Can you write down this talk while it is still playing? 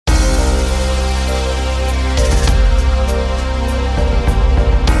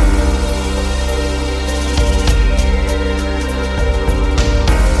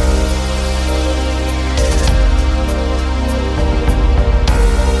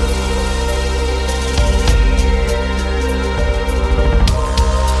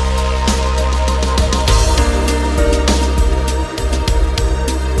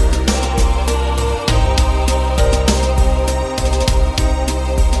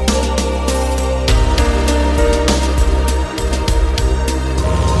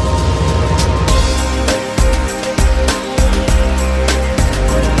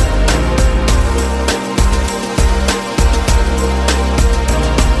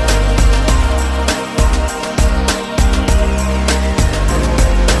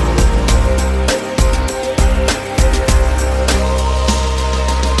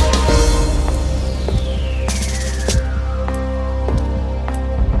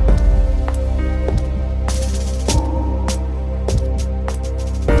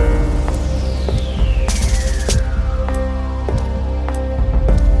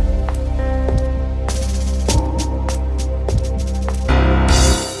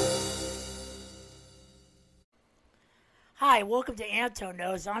Hi, welcome to Anton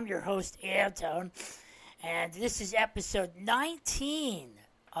Knows. I'm your host, Anton, and this is episode 19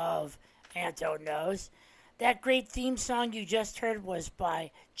 of Anton Knows. That great theme song you just heard was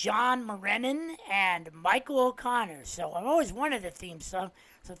by John Morenin and Michael O'Connor. So I've always wanted a theme song,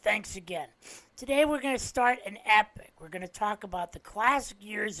 so thanks again. Today we're going to start an epic. We're going to talk about the classic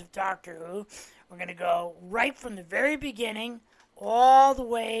years of Doctor Who. We're going to go right from the very beginning all the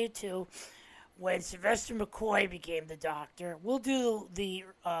way to when Sylvester McCoy became the Doctor. We'll do the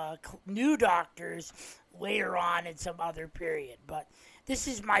new Doctors later on in some other period. But this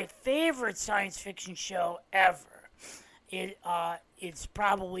is my favorite science fiction show ever. It's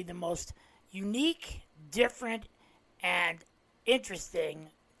probably the most unique, different, and interesting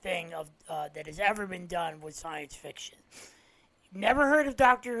thing that has ever been done with science fiction. Never heard of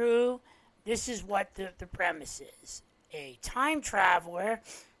Doctor Who? This is what the premise is. A time traveler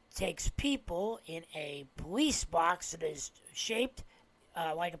takes people in a police box that is shaped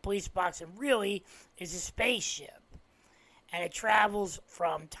like a police box and really is a spaceship. And it travels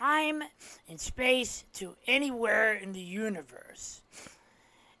from time and space to anywhere in the universe.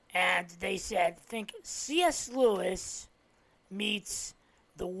 And they said, think C.S. Lewis meets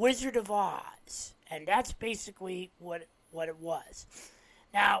The Wizard of Oz. And that's basically what it was.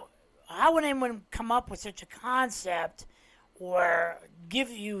 Now, how would anyone come up with such a concept or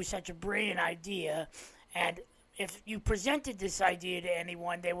give you such a brilliant idea? And if you presented this idea to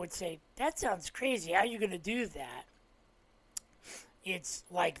anyone, they would say, that sounds crazy. How are you going to do that? It's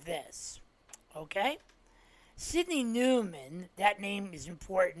like this, okay? Sidney Newman, that name is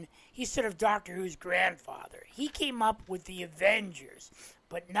important. He's sort of Doctor Who's grandfather. He came up with the Avengers,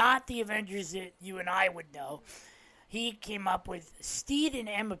 but not the Avengers that you and I would know. He came up with Steed and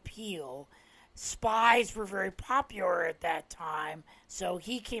Emma Peel. Spies were very popular at that time, so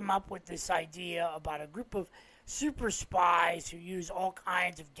he came up with this idea about a group of super spies who use all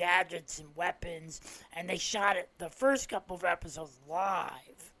kinds of gadgets and weapons, and they shot it the first couple of episodes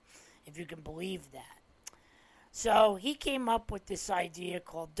live, if you can believe that. So he came up with this idea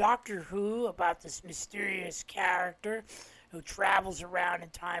called Doctor Who, about this mysterious character who travels around in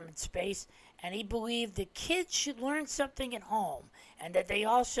time and space, and he believed that kids should learn something at home, and that they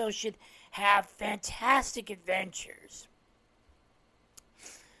also should have fantastic adventures.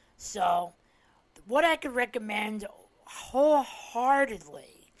 So, what I could recommend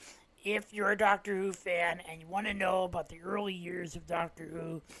wholeheartedly, if you're a Doctor Who fan and you want to know about the early years of Doctor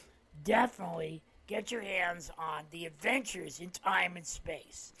Who, definitely get your hands on The Adventures in Time and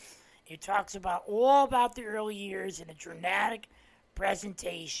Space. It talks about all about the early years in a dramatic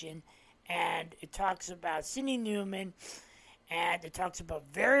presentation, and it talks about Sidney Newman, and it talks about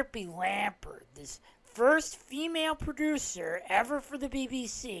Verity Lampert, this first female producer ever for the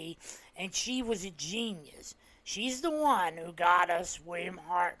BBC, and she was a genius. She's the one who got us William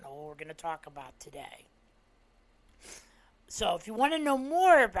Hartnell, we're going to talk about today. So if you want to know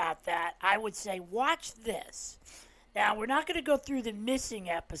more about that, I would say watch this. Now, we're not going to go through the missing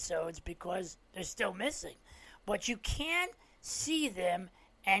episodes because they're still missing, but you can see them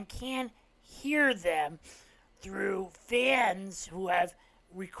and can hear them through fans who have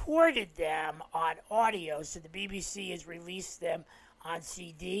recorded them on audio. So the BBC has released them on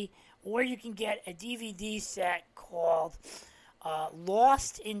CD, or you can get a DVD set called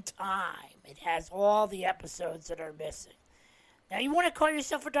Lost in Time. It has all the episodes that are missing. Now, you want to call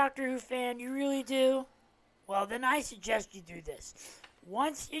yourself a Doctor Who fan? You really do? Well, then I suggest you do this.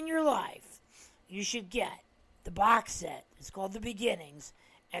 Once in your life, you should get the box set. It's called The Beginnings,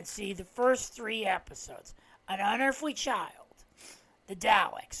 and see the first 3 episodes. An Unearthly Child, The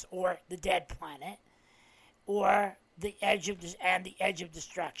Daleks, or The Dead Planet, or The Edge of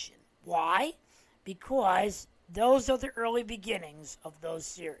Destruction. Why? Because those are the early beginnings of those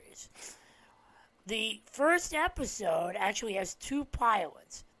series. The first episode actually has 2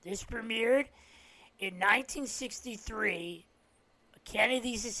 pilots. This premiered in 1963,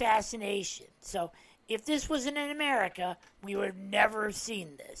 Kennedy's assassination. So if this wasn't in America, we would never have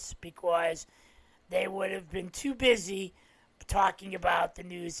seen this, because they would have been too busy talking about the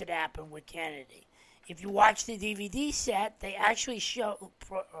news that happened with Kennedy. If you watch the DVD set, they actually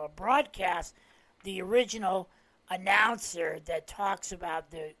broadcast the original announcer that talks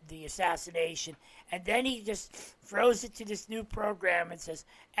about the assassination, and then he just throws it to this new program and says,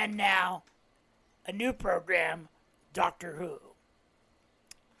 and now, a new program, Doctor Who.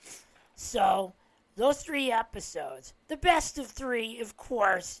 So, those 3 episodes, the best of 3, of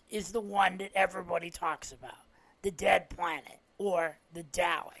course, is the one that everybody talks about, The Dead Planet, or The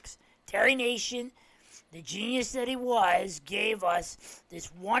Daleks. Terry Nation, the genius that he was, gave us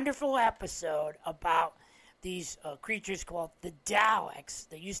this wonderful episode about these creatures called the Daleks.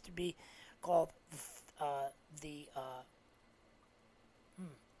 They used to be called the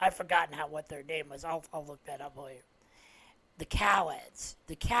I've forgotten what their name was. I'll look that up later. The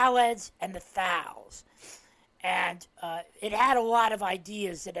Khalids and the Thals. And it had a lot of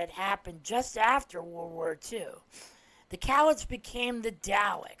ideas that had happened just after World War II. The Khalids became the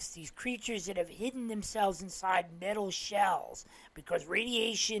Daleks, these creatures that have hidden themselves inside metal shells because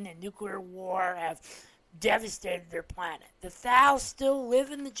radiation and nuclear war have devastated their planet. The Thals still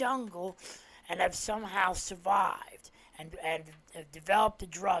live in the jungle and have somehow survived and have developed a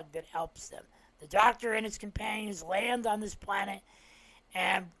drug that helps them. The Doctor and his companions land on this planet,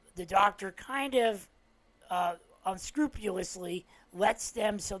 and the Doctor kind of unscrupulously lets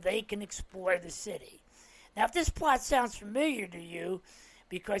them so they can explore the city. Now, if this plot sounds familiar to you,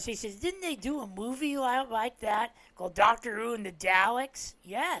 because he says, didn't they do a movie like that called Doctor Who and the Daleks?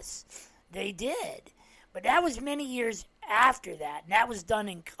 Yes, they did. But that was many years after that, and that was done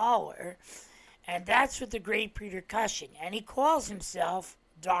in color. And that's with the great Peter Cushing. And he calls himself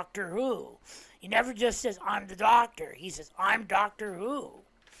Doctor Who. He never just says, I'm the Doctor. He says, I'm Doctor Who.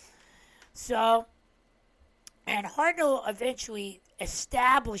 So, and Hartnell eventually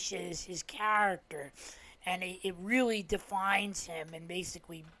establishes his character, and it really defines him and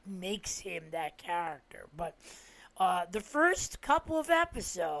basically makes him that character. But the first couple of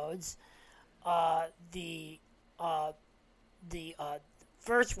episodes, the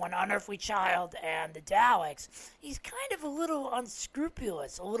first one, Unearthly Child and the Daleks, he's kind of a little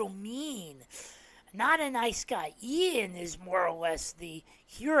unscrupulous, a little mean, not a nice guy. Ian is more or less the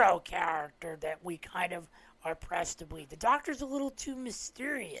hero character that we kind of are pressed to believe. The Doctor's a little too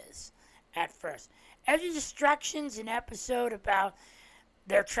mysterious at first. Every Destruction's an episode about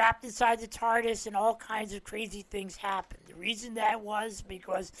they're trapped inside the TARDIS and all kinds of crazy things happen. The reason that was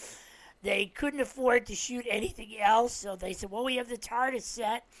because they couldn't afford to shoot anything else, so they said, well, we have the TARDIS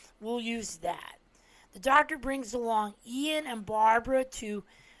set, we'll use that. The Doctor brings along Ian and Barbara, two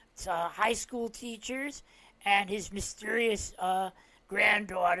high school teachers, and his mysterious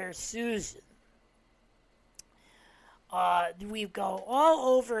granddaughter, Susan. We go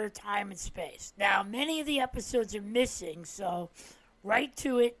all over time and space. Now, many of the episodes are missing, so right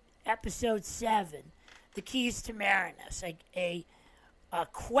to it, episode 7, The Keys to Marinus, a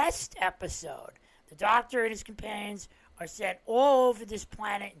quest episode. The Doctor and his companions are sent all over this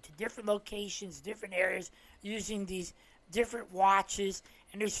planet into different locations, different areas, using these different watches,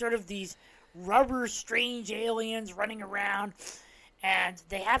 and there's sort of these rubber strange aliens running around, and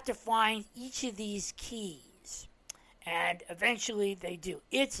they have to find each of these keys, and eventually they do.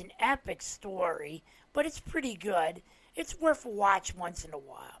 It's an epic story, but it's pretty good. It's worth a watch once in a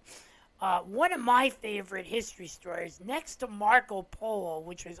while. One of my favorite history stories, next to Marco Polo,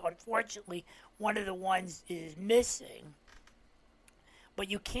 which was unfortunately one of the ones is missing,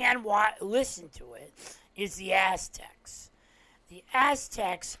 but you can listen to it, is the Aztecs. The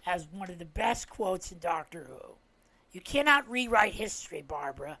Aztecs has one of the best quotes in Doctor Who. You cannot rewrite history,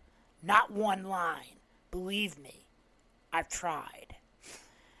 Barbara. Not one line. Believe me, I've tried.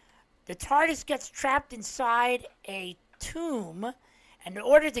 The TARDIS gets trapped inside a tomb, and in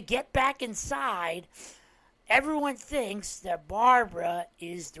order to get back inside, everyone thinks that Barbara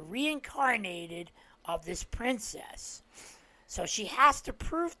is the reincarnated of this princess. So she has to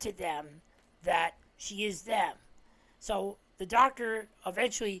prove to them that she is them. So the Doctor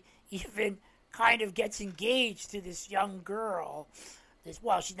eventually even kind of gets engaged to this young girl.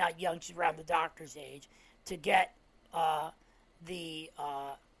 Well, she's not young; she's around the Doctor's age. To get to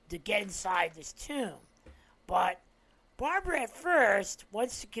get inside this tomb, but Barbara at first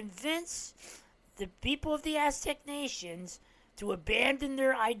wants to convince the people of the Aztec nations to abandon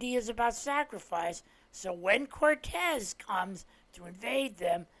their ideas about sacrifice, so when Cortez comes to invade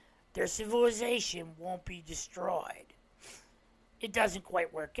them, their civilization won't be destroyed. It doesn't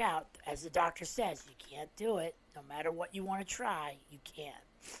quite work out. As the Doctor says, you can't do it. No matter what you want to try, you can't.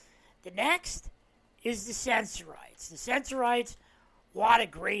 The next is the Sensorites. The Sensorites, what a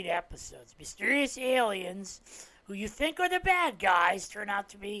great episodes. Mysterious aliens who you think are the bad guys turn out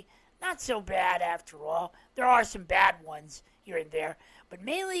to be not so bad after all. There are some bad ones here and there, but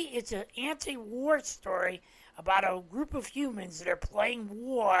mainly it's an anti-war story about a group of humans that are playing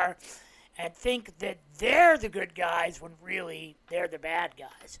war and think that they're the good guys when really they're the bad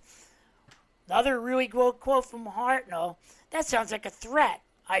guys. Another really good quote from Hartnell, that sounds like a threat.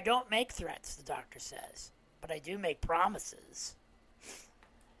 I don't make threats, the Doctor says, but I do make promises.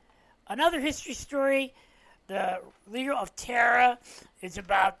 Another history story, the Leader of Terra, is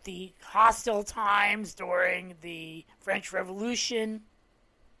about the hostile times during the French Revolution.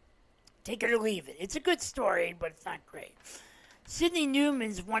 Take it or leave it. It's a good story, but it's not great. Sidney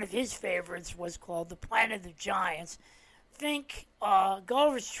Newman's, one of his favorites, was called The Planet of the Giants. Think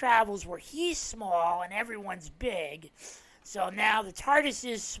Gulliver's Travels, where he's small and everyone's big. So now the TARDIS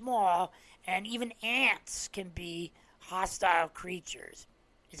is small, and even ants can be hostile creatures.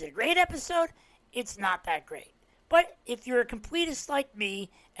 Is it a great episode? It's not that great. But if you're a completist like me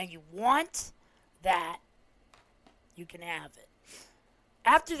and you want that, you can have it.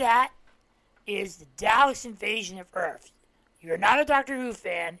 After that is the Daleks' invasion of Earth. You're not a Doctor Who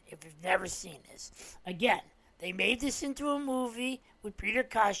fan if you've never seen this. Again, they made this into a movie with Peter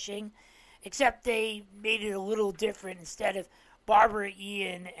Cushing, except they made it a little different. Instead of Barbara,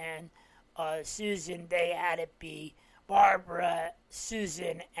 Ian, and Susan, they had it be Barbara,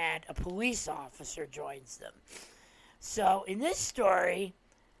 Susan, and a police officer joins them. So in this story,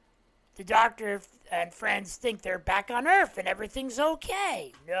 the Doctor and friends think they're back on Earth and everything's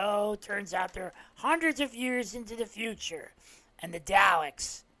okay. No, turns out they're hundreds of years into the future, and the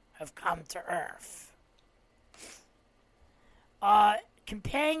Daleks have come to Earth.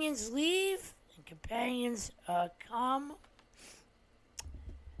 Companions leave, and companions come,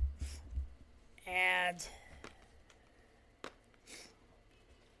 and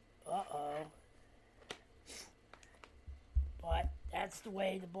but that's the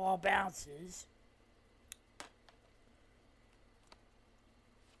way the ball bounces.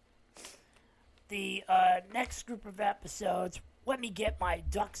 The next group of episodes, let me get my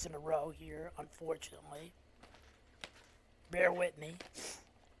ducks in a row here, unfortunately. Bear with me.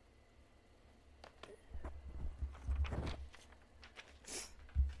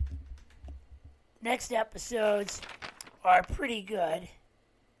 Next episodes are pretty good.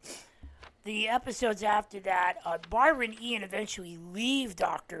 The episodes after that, Barbara and Ian eventually leave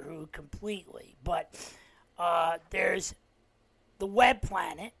Doctor Who completely, but there's the Web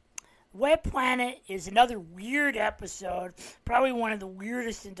Planet. Web Planet is another weird episode, probably one of the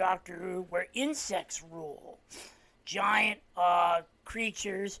weirdest in Doctor Who, where insects rule. Giant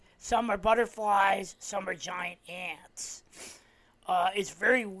creatures, some are butterflies, some are giant ants. It's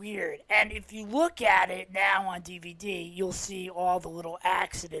very weird, and if you look at it now on DVD, you'll see all the little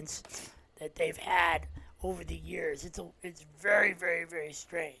accidents that they've had over the years. It's very, very, very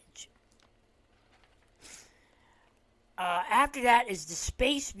strange. After that is the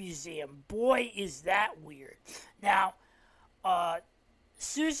Space Museum. Boy, is that weird. Now,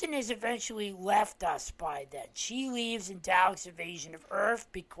 Susan has eventually left us by then. She leaves in Dalek's invasion of Earth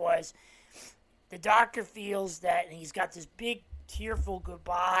because the Doctor feels that, and he's got this big tearful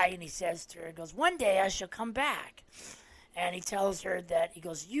goodbye, and he says to her, he goes, one day I shall come back. And he tells her that, he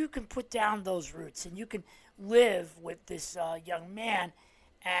goes, you can put down those roots, and you can live with this young man,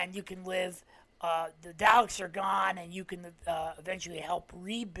 and you can live, the Daleks are gone, and you can eventually help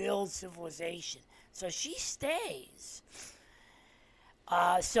rebuild civilization. So she stays.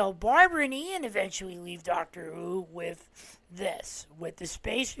 So Barbara and Ian eventually leave Doctor Who with this, with the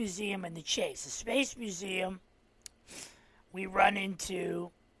Space Museum and the chase. The Space Museum, we run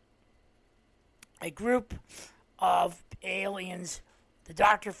into a group of aliens. The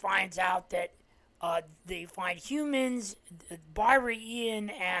Doctor finds out that they find humans. Barbara, Ian,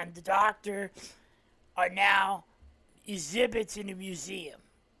 and the Doctor are now exhibits in a museum,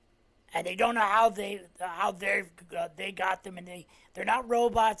 and they don't know how they got them, and they're not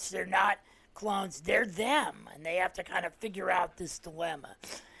robots, they're not clones, they're them, and they have to kind of figure out this dilemma.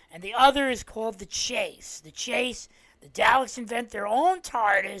 And the other is called the Chase. The Chase, the Daleks invent their own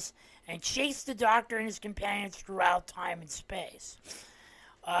TARDIS and chase the Doctor and his companions throughout time and space.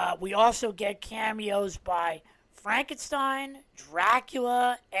 We also get cameos by Frankenstein,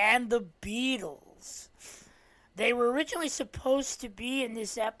 Dracula, and the Beatles. They were originally supposed to be in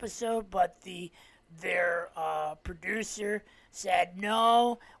this episode, but their producer said,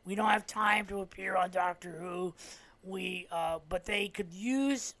 no, we don't have time to appear on Doctor Who. But they could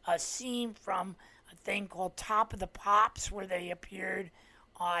use a scene from a thing called Top of the Pops, where they appeared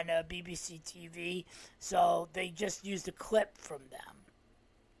on BBC TV, so they just used a clip from them.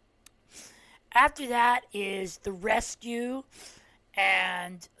 After that is The Rescue,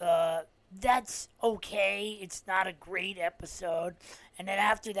 and that's okay. It's not a great episode. And then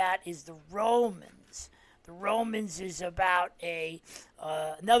after that is The Romans. The Romans is about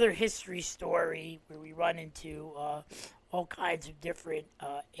another history story where we run into all kinds of different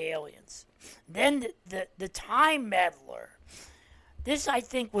aliens. Then the Time Meddler. This, I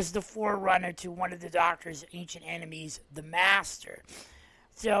think, was the forerunner to one of the Doctor's ancient enemies, the Master.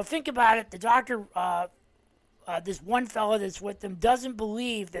 So think about it. The Doctor, this one fellow that's with them, doesn't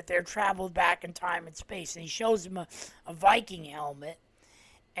believe that they're traveled back in time and space. And he shows him a Viking helmet.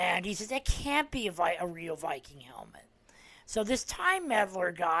 And he says, that can't be a real Viking helmet. So this time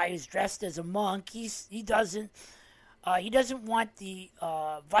meddler guy is dressed as a monk. He doesn't want the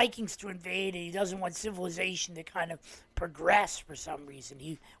Vikings to invade, and he doesn't want civilization to kind of progress for some reason.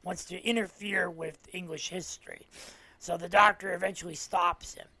 He wants to interfere with English history. So the Doctor eventually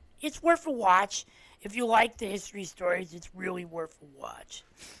stops him. It's worth a watch. If you like the history stories, it's really worth a watch.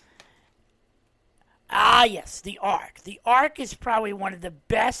 Ah, yes, The Ark. The Ark is probably one of the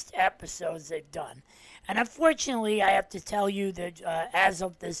best episodes they've done. And unfortunately, I have to tell you that as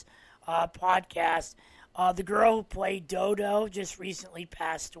of this podcast, the girl who played Dodo just recently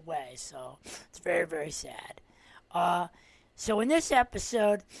passed away. So it's very, very sad. So in this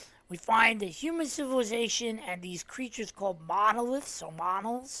episode, we find that human civilization and these creatures called monoliths, or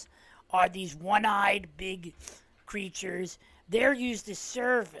monals, are these one-eyed big creatures. They're used as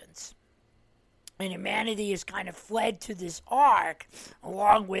servants. And humanity has kind of fled to this ark,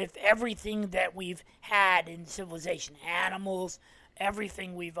 along with everything that we've had in civilization, animals,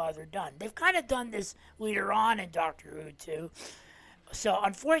 everything we've ever done. They've kind of done this later on in Doctor Who, too. So,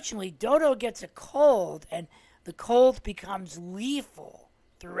 unfortunately, Dodo gets a cold, and the cold becomes lethal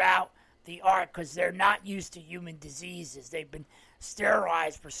throughout the ark because they're not used to human diseases. They've been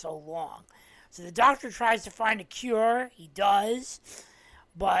sterilized for so long. So the Doctor tries to find a cure. He does.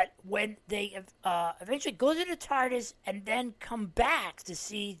 But when they eventually go to the TARDIS and then come back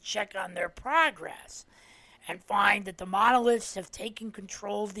to check on their progress and find that the monoliths have taken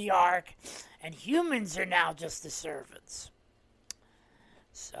control of the Ark and humans are now just the servants.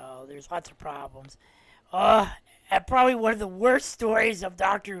 So there's lots of problems. And probably one of the worst stories of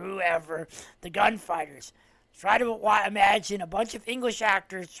Doctor Who ever, the gunfighters. Try to imagine a bunch of English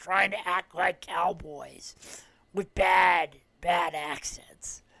actors trying to act like cowboys with bad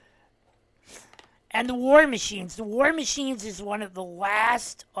accents. And the War Machines. The War Machines is one of the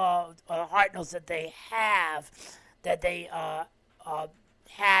last Hartnells that they have, that they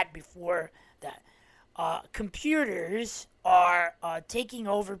had before that. Computers are taking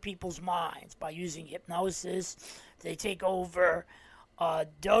over people's minds by using hypnosis. They take over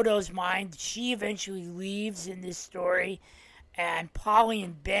Dodo's mind. She eventually leaves in this story, and Polly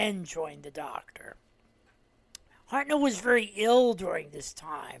and Ben join the Doctor. Hartnell was very ill during this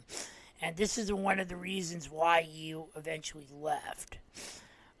time, and this is one of the reasons why he eventually left.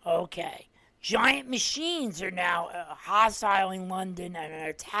 Okay. Giant machines are now hostile in London and are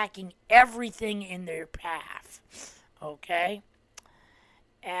attacking everything in their path. Okay?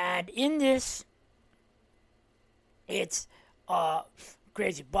 And in this, it's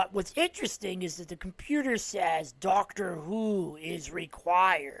crazy. But what's interesting is that the computer says Doctor Who is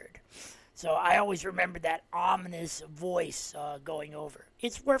required. So I always remember that ominous voice going over.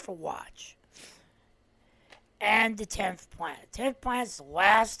 It's worth a watch. And the 10th Planet. 10th Planet's the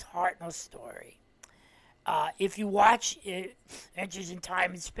last Hartnell story. If you watch Adventures in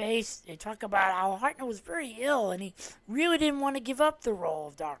Time and Space, they talk about how Hartnell was very ill and he really didn't want to give up the role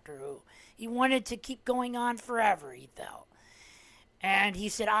of Doctor Who. He wanted to keep going on forever, he felt. And he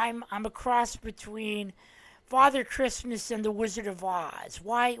said, I'm a cross between Father Christmas and the Wizard of Oz.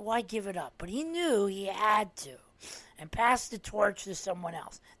 Why give it up? But he knew he had to and passed the torch to someone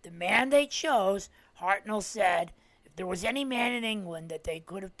else. The man they chose, Hartnell said, if there was any man in England that they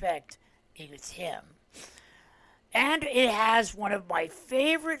could have picked, it was him. And it has one of my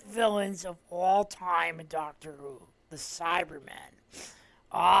favorite villains of all time in Doctor Who, the Cybermen.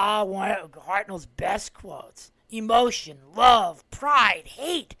 One of Hartnell's best quotes. Emotion, love, pride,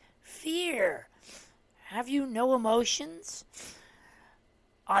 hate, fear. Have you no emotions?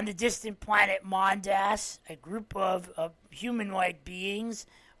 On the distant planet Mondas, a group of humanoid beings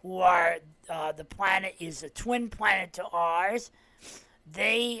who are, the planet is a twin planet to ours.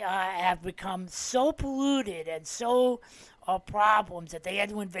 They have become so polluted and so problems that they had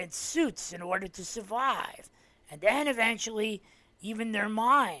to invent suits in order to survive. And then eventually, even their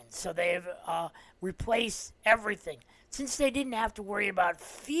minds. So they've replaced everything. Since they didn't have to worry about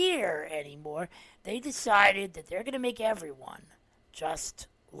fear anymore, they decided that they're going to make everyone just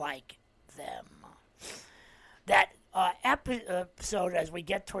like them. That episode, as we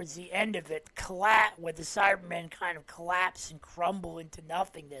get towards the end of it, where the Cybermen kind of collapse and crumble into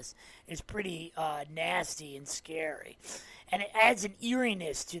nothingness, is pretty nasty and scary. And it adds an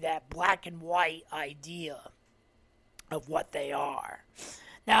eeriness to that black and white idea of what they are.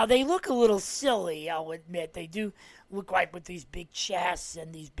 Now, they look a little silly, I'll admit. They do look like with these big chests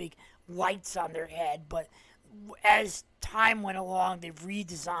and these big lights on their head, but as time went along, they've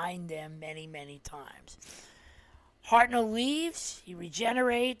redesigned them many, many times. Hartnell leaves, he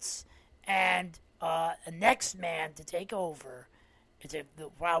regenerates, and the next man to take over It's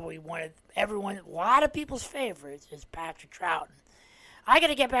probably one of a lot of people's favorites is Patrick Troughton. I got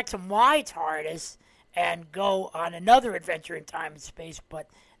to get back to my TARDIS and go on another adventure in time and space, but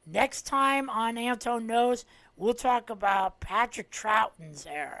next time on Anton Knows, we'll talk about Patrick Troughton's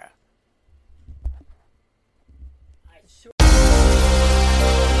era.